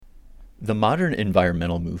The modern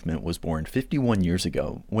environmental movement was born 51 years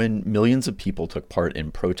ago when millions of people took part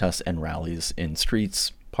in protests and rallies in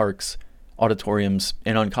streets, parks, auditoriums,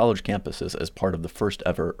 and on college campuses as part of the first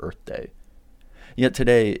ever Earth Day. Yet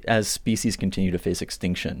today, as species continue to face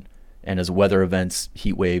extinction, and as weather events,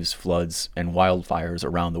 heat waves, floods, and wildfires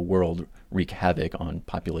around the world wreak havoc on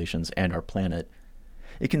populations and our planet,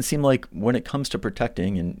 it can seem like when it comes to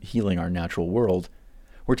protecting and healing our natural world,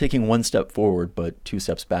 we're taking one step forward but two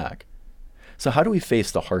steps back. So how do we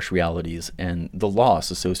face the harsh realities and the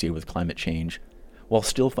loss associated with climate change while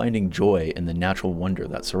still finding joy in the natural wonder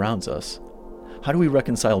that surrounds us? How do we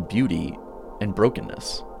reconcile beauty and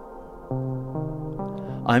brokenness?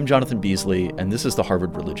 I'm Jonathan Beasley, and this is the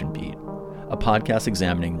Harvard Religion Beat, a podcast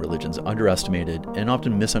examining religion's underestimated and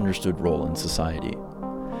often misunderstood role in society.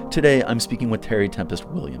 Today, I'm speaking with Terry Tempest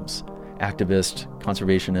Williams, activist,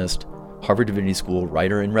 conservationist, Harvard Divinity School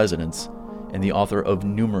writer-in-residence, and the author of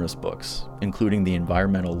numerous books, including the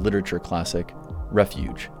environmental literature classic,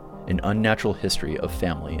 Refuge, An Unnatural History of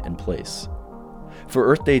Family and Place. For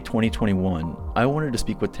Earth Day 2021, I wanted to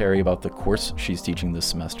speak with Terry about the course she's teaching this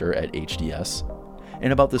semester at HDS,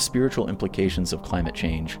 and about the spiritual implications of climate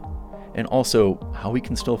change, and also how we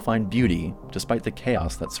can still find beauty despite the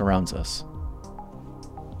chaos that surrounds us.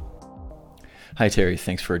 Hi Terry,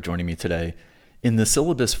 thanks for joining me today. In the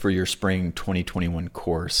syllabus for your spring 2021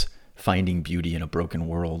 course, Finding Beauty in a Broken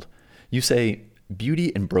World, you say,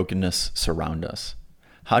 beauty and brokenness surround us.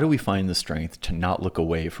 How do we find the strength to not look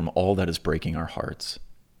away from all that is breaking our hearts?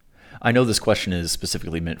 I know this question is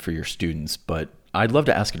specifically meant for your students, but I'd love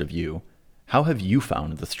to ask it of you. How have you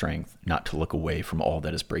found the strength not to look away from all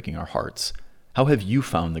that is breaking our hearts? How have you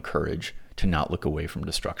found the courage to not look away from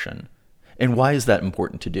destruction? And why is that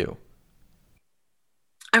important to do?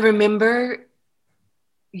 I remember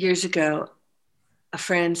years ago, a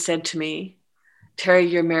friend said to me, "Terry,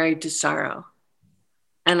 you're married to sorrow."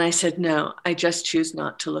 And I said, "No, I just choose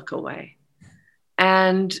not to look away."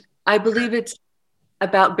 And I believe it's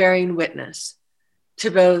about bearing witness to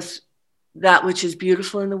both that which is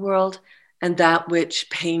beautiful in the world and that which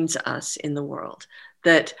pains us in the world.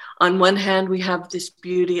 That on one hand, we have this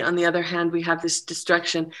beauty, on the other hand, we have this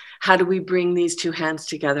destruction. How do we bring these two hands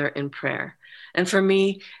together in prayer? And for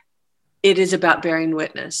me, it is about bearing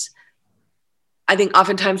witness. I think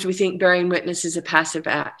oftentimes we think bearing witness is a passive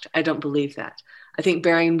act. I don't believe that. I think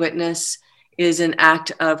bearing witness is an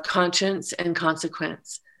act of conscience and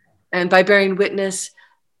consequence. And by bearing witness,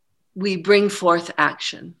 we bring forth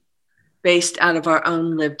action based out of our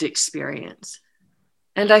own lived experience.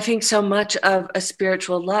 And I think so much of a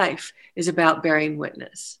spiritual life is about bearing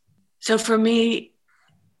witness. So for me,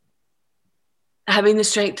 having the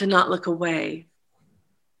strength to not look away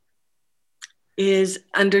is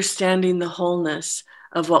understanding the wholeness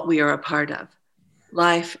of what we are a part of.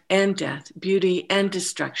 Life and death, beauty and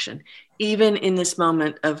destruction, even in this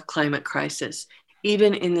moment of climate crisis,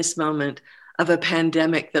 even in this moment of a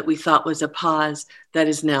pandemic that we thought was a pause that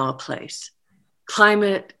is now a place.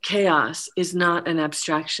 Climate chaos is not an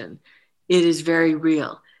abstraction. It is very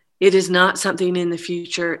real. It is not something in the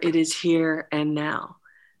future. It is here and now.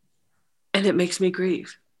 And it makes me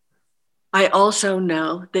grieve. I also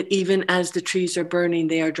know that even as the trees are burning,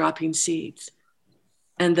 they are dropping seeds,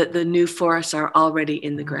 and that the new forests are already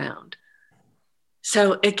in the ground.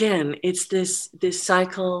 So again, it's this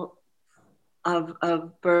cycle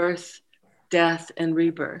of birth, death, and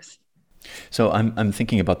rebirth. So I'm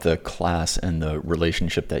thinking about the class and the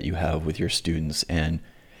relationship that you have with your students, and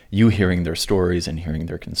you hearing their stories and hearing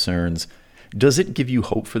their concerns. Does it give you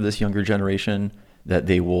hope for this younger generation that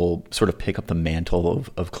they will sort of pick up the mantle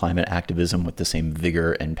of climate activism with the same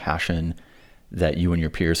vigor and passion that you and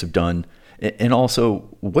your peers have done? And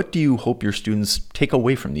also, what do you hope your students take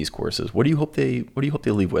away from these courses? What do you hope they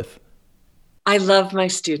leave with? I love my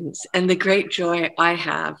students, and the great joy I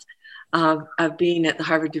have of being at the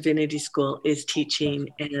Harvard Divinity School is teaching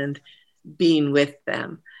and being with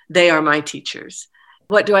them. They are my teachers.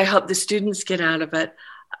 What do I hope the students get out of it?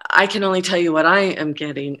 I can only tell you what I am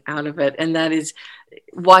getting out of it, and that is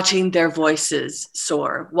watching their voices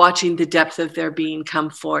soar, watching the depth of their being come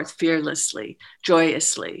forth fearlessly,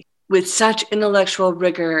 joyously, with such intellectual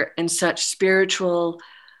rigor and such spiritual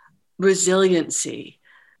resiliency.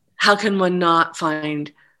 How can one not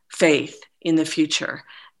find faith in the future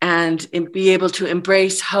and be able to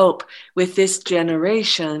embrace hope with this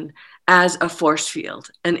generation as a force field,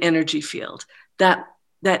 an energy field that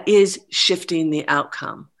is shifting the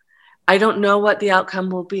outcome? I don't know what the outcome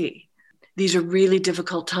will be. These are really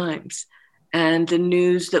difficult times. And the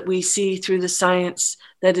news that we see through the science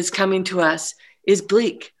that is coming to us is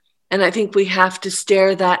bleak. And I think we have to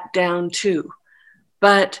stare that down too.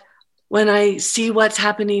 But when I see what's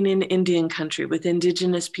happening in Indian country with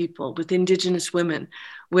indigenous people, with indigenous women,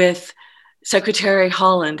 with Secretary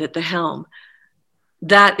Holland at the helm,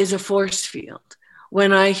 that is a force field.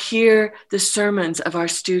 When I hear the sermons of our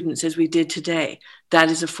students, as we did today, that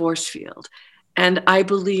is a force field. And I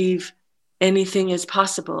believe anything is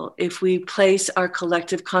possible if we place our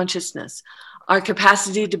collective consciousness, our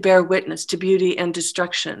capacity to bear witness to beauty and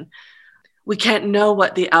destruction. We can't know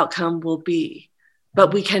what the outcome will be,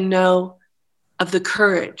 but we can know of the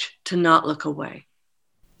courage to not look away.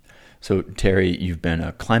 So, Terry, you've been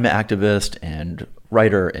a climate activist and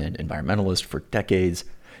writer and environmentalist for decades.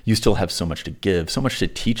 You still have so much to give, so much to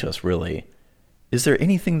teach us, really. Is there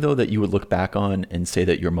anything, though, that you would look back on and say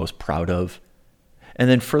that you're most proud of? And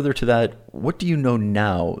then further to that, what do you know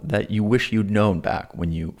now that you wish you'd known back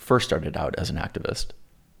when you first started out as an activist?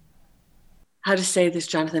 How to say this,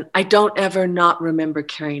 Jonathan? I don't ever not remember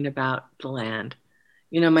caring about the land.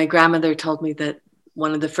 You know, my grandmother told me that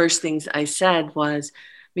one of the first things I said was,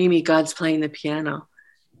 Mimi, God's playing the piano.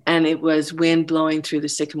 And it was wind blowing through the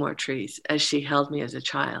sycamore trees as she held me as a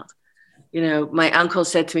child. You know, my uncle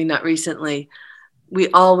said to me not recently, we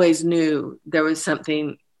always knew there was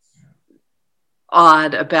something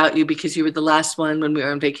odd about you because you were the last one when we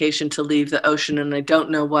were on vacation to leave the ocean. And I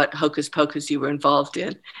don't know what hocus pocus you were involved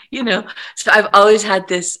in, you know. So I've always had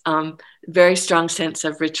this very strong sense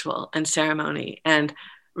of ritual and ceremony and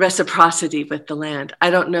reciprocity with the land. I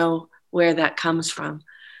don't know where that comes from.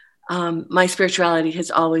 My spirituality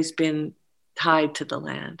has always been tied to the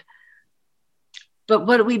land. But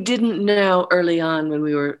what we didn't know early on when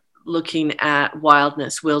we were looking at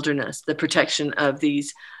wildness, wilderness, the protection of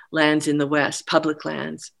these lands in the West, public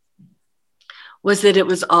lands, was that it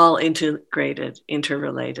was all integrated,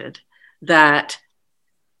 interrelated, that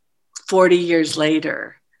 40 years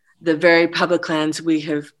later, the very public lands we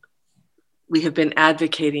have been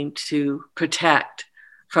advocating to protect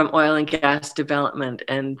from oil and gas development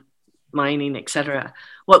and mining, et cetera.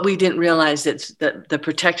 What we didn't realize is that the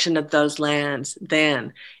protection of those lands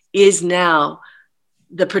then is now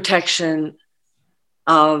the protection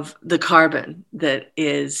of the carbon that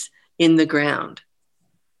is in the ground.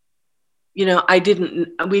 You know,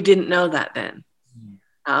 we didn't know that then.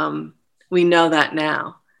 We know that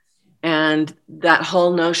now. And that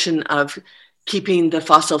whole notion of keeping the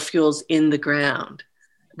fossil fuels in the ground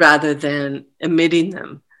rather than emitting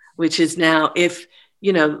them, which is now, if,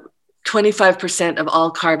 you know, 25% of all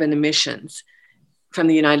carbon emissions from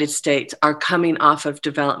the United States are coming off of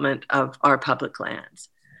development of our public lands.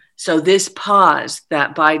 So this pause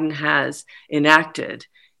that Biden has enacted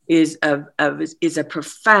is a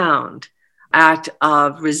profound act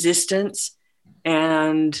of resistance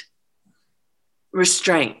and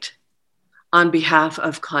restraint on behalf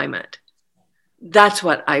of climate. That's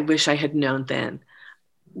what I wish I had known then.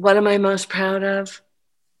 What am I most proud of?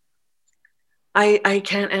 I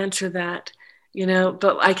can't answer that, you know,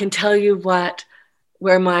 but I can tell you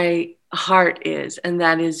where my heart is, and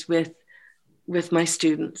that is with my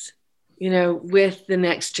students, you know, with the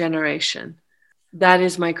next generation. That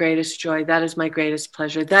is my greatest joy. That is my greatest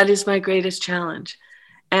pleasure. That is my greatest challenge.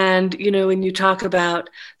 And, you know, when you talk about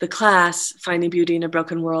the class, Finding Beauty in a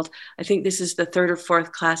Broken World, I think this is the third or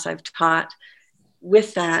fourth class I've taught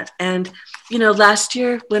with that. And, you know, last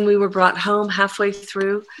year when we were brought home halfway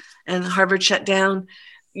through and Harvard shut down,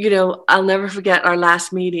 you know, I'll never forget our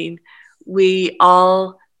last meeting. We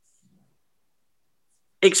all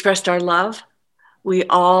expressed our love. We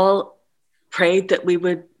all prayed that we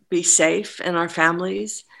would be safe and our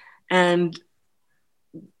families, and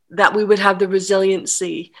that we would have the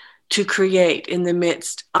resiliency to create in the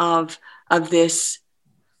midst of this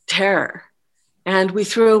terror. And we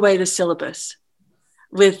threw away the syllabus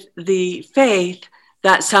with the faith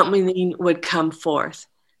that something would come forth.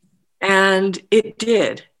 And it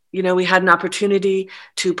did. You know, we had an opportunity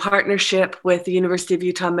to partnership with the University of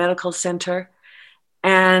Utah Medical Center,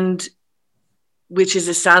 and which is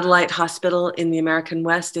a satellite hospital in the American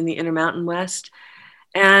West, in the Intermountain West.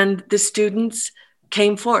 And the students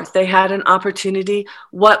came forth. They had an opportunity.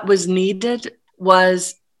 What was needed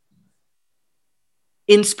was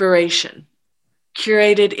inspiration,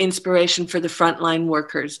 curated inspiration for the frontline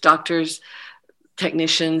workers, doctors,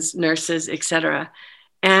 technicians, nurses, etc.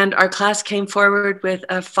 And our class came forward with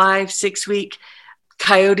a 5-6 week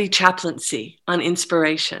coyote chaplaincy on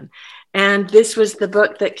inspiration. And this was the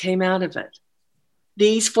book that came out of it.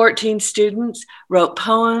 These 14 students wrote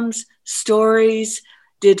poems, stories,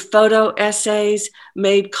 did photo essays,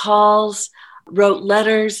 made calls, wrote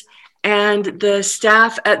letters, and the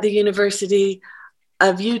staff at the University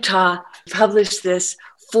of Utah published this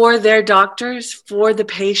for their doctors, for the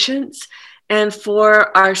patients, and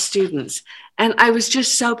for our students. And I was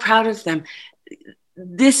just so proud of them.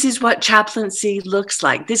 This is what chaplaincy looks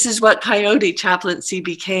like. This is what Coyote chaplaincy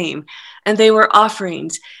became. And they were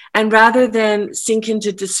offerings. And rather than sink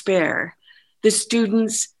into despair, the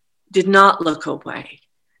students did not look away.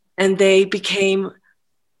 And they became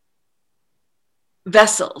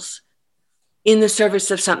vessels in the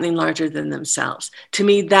service of something larger than themselves. To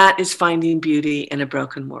me, that is finding beauty in a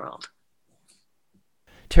broken world.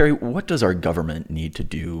 Terry, what does our government need to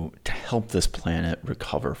do to help this planet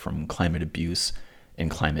recover from climate abuse and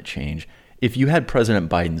climate change? If you had President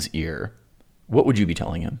Biden's ear, what would you be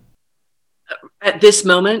telling him? At this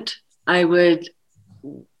moment, I would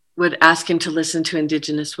ask him to listen to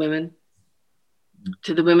Indigenous women,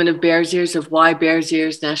 to the women of Bears Ears, of why Bears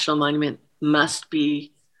Ears National Monument must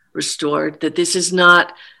be restored, that this is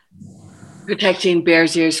not protecting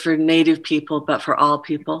Bears Ears for Native people, but for all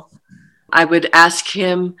people. I would ask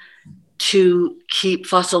him to keep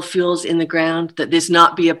fossil fuels in the ground, that this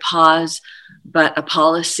not be a pause, but a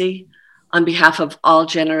policy on behalf of all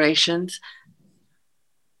generations,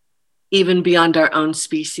 even beyond our own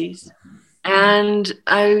species. And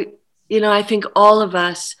I think all of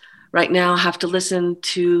us right now have to listen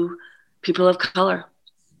to people of color,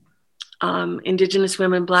 Indigenous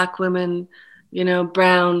women, Black women,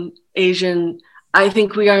 brown, Asian. I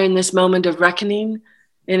think we are in this moment of reckoning,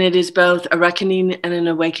 and it is both a reckoning and an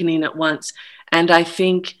awakening at once. And I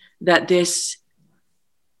think that this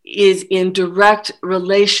is in direct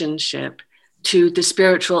relationship to the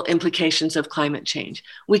spiritual implications of climate change.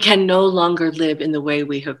 We can no longer live in the way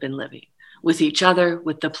we have been living, with each other,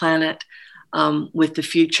 with the planet, with the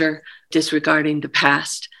future, disregarding the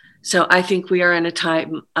past. So I think we are in a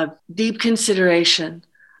time of deep consideration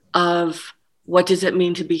of what does it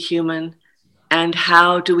mean to be human, and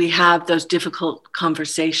how do we have those difficult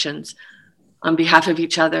conversations on behalf of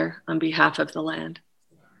each other, on behalf of the land.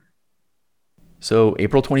 So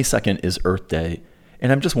April 22nd is Earth Day.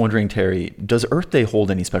 And I'm just wondering, Terry, does Earth Day hold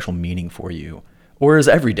any special meaning for you? Or is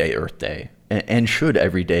every day Earth Day? And should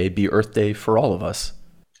every day be Earth Day for all of us?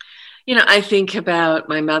 I think about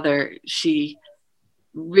my mother. She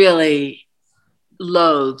really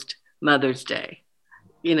loathed Mother's Day.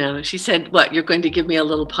 She said, what, you're going to give me a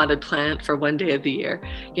little potted plant for one day of the year?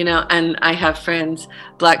 And I have friends,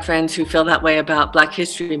 Black friends, who feel that way about Black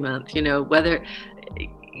History Month, I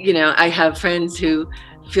have friends who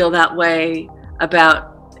feel that way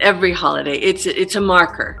about every holiday. It's a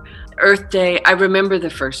marker. Earth Day, I remember the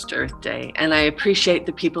first Earth Day, and I appreciate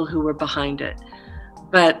the people who were behind it.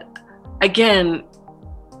 But again,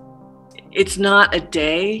 it's not a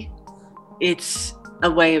day, it's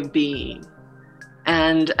a way of being.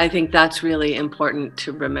 And I think that's really important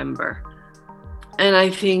to remember. And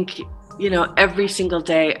I think, every single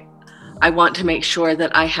day, I want to make sure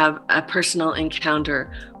that I have a personal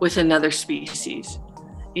encounter with another species.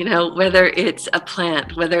 Whether it's a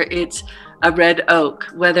plant, whether it's a red oak,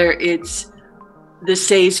 whether it's the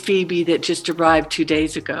Say's Phoebe that just arrived 2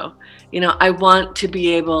 days ago. I want to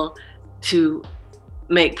be able to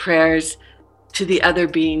make prayers to the other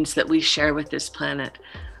beings that we share with this planet,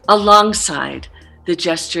 alongside the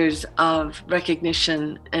gestures of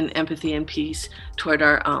recognition and empathy and peace toward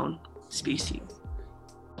our own species.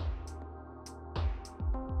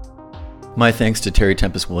 My thanks to Terry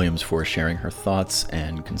Tempest Williams for sharing her thoughts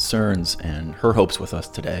and concerns and her hopes with us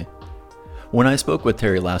today. When I spoke with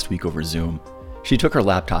Terry last week over Zoom, she took her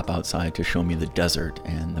laptop outside to show me the desert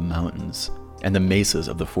and the mountains and the mesas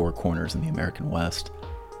of the Four Corners in the American West.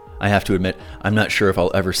 I have to admit, I'm not sure if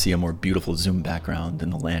I'll ever see a more beautiful Zoom background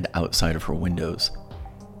than the land outside of her windows.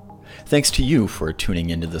 Thanks to you for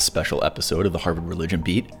tuning into this special episode of the Harvard Religion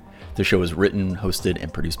Beat. The show is written, hosted,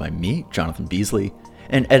 and produced by me, Jonathan Beasley,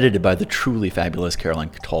 and edited by the truly fabulous Caroline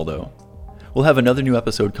Cataldo. We'll have another new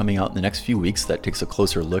episode coming out in the next few weeks that takes a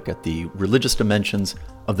closer look at the religious dimensions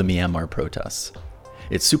of the Myanmar protests.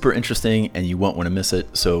 It's super interesting and you won't want to miss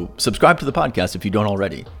it, so subscribe to the podcast if you don't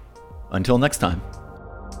already. Until next time.